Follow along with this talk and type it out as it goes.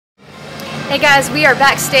Hey guys, we are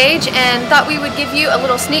backstage and thought we would give you a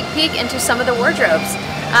little sneak peek into some of the wardrobes.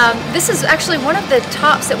 This is actually one of the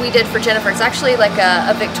tops that we did for Jennifer. It's actually like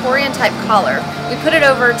a Victorian type collar. We put it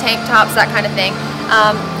over tank tops, that kind of thing.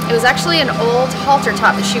 It was actually an old halter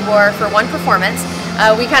top that she wore for one performance.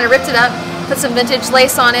 We kind of ripped it up, put some vintage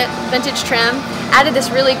lace on it, vintage trim, added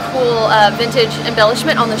this really cool vintage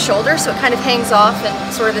embellishment on the shoulder so it kind of hangs off and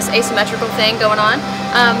sort of this asymmetrical thing going on.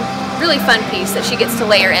 Really fun piece that she gets to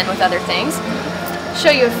layer in with other things. Show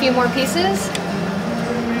you a few more pieces.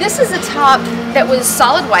 This is a top that was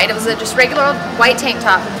solid white. It was a just regular old white tank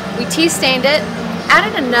top. We tea stained it,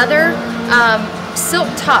 added another silk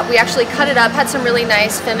top. We actually cut it up, had some really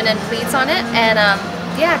nice feminine pleats on it, and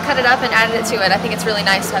yeah, cut it up and added it to it. I think it's really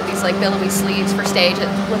nice to have these like billowy sleeves for stage. It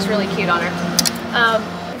looks really cute on her.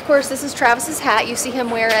 Of course, this is Travis's hat. You see him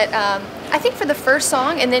wear it, I think for the first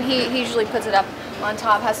song, and then he usually puts it up on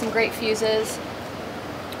top. Has some great fuses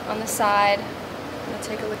on the side. I'm gonna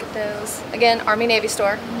take a look at those. Again, Army Navy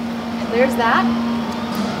store. And there's that.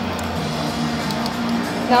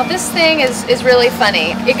 Now this thing is really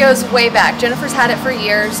funny. It goes way back. Jennifer's had it for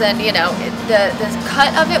years, and you know, the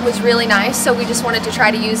cut of it was really nice, so we just wanted to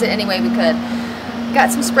try to use it any way we could.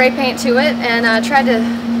 Got some spray paint to it and tried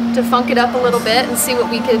to funk it up a little bit and see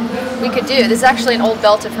what we could do. This is actually an old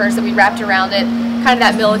belt of hers that we wrapped around it, kind of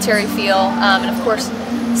that military feel, and of course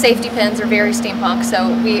safety pins are very steampunk,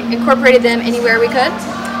 so we incorporated them anywhere we could.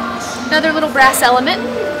 Another little brass element,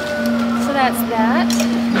 so that's that.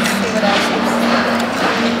 Let's see what else.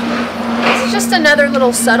 This is just another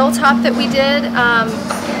little subtle top that we did,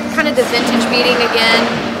 kind of the vintage beading again.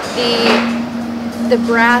 The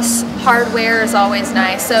brass hardware is always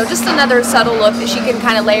nice, so just another subtle look that she can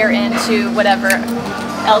kind of layer into whatever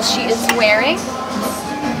else she is wearing.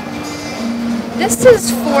 This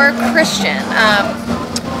is for Kristian.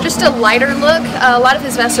 Just a lighter look. A lot of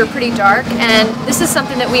his vests are pretty dark, and this is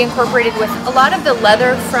something that we incorporated with a lot of the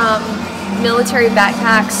leather from military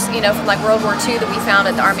backpacks, you know, from like World War II that we found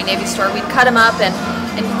at the Army Navy store. We'd cut them up and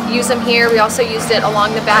use them here. We also used it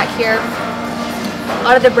along the back here. A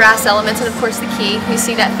lot of the brass elements, and of course the key. You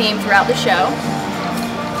see that theme throughout the show.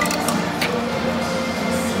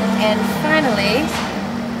 And finally,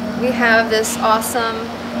 we have this awesome,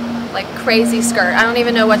 like crazy skirt. I don't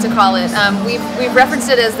even know what to call it. We've referenced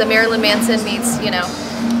it as the Marilyn Manson meets, you know,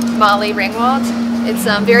 Molly Ringwald. It's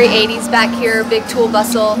very 80s back here, big tool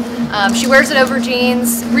bustle. She wears it over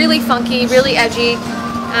jeans, really funky, really edgy,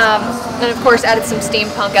 and of course added some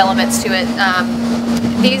steampunk elements to it.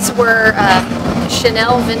 These were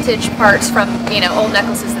Chanel vintage parts from, you know, old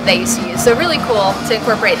necklaces that they used to use. So really cool to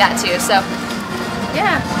incorporate that too. So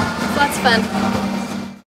yeah, it's lots of fun.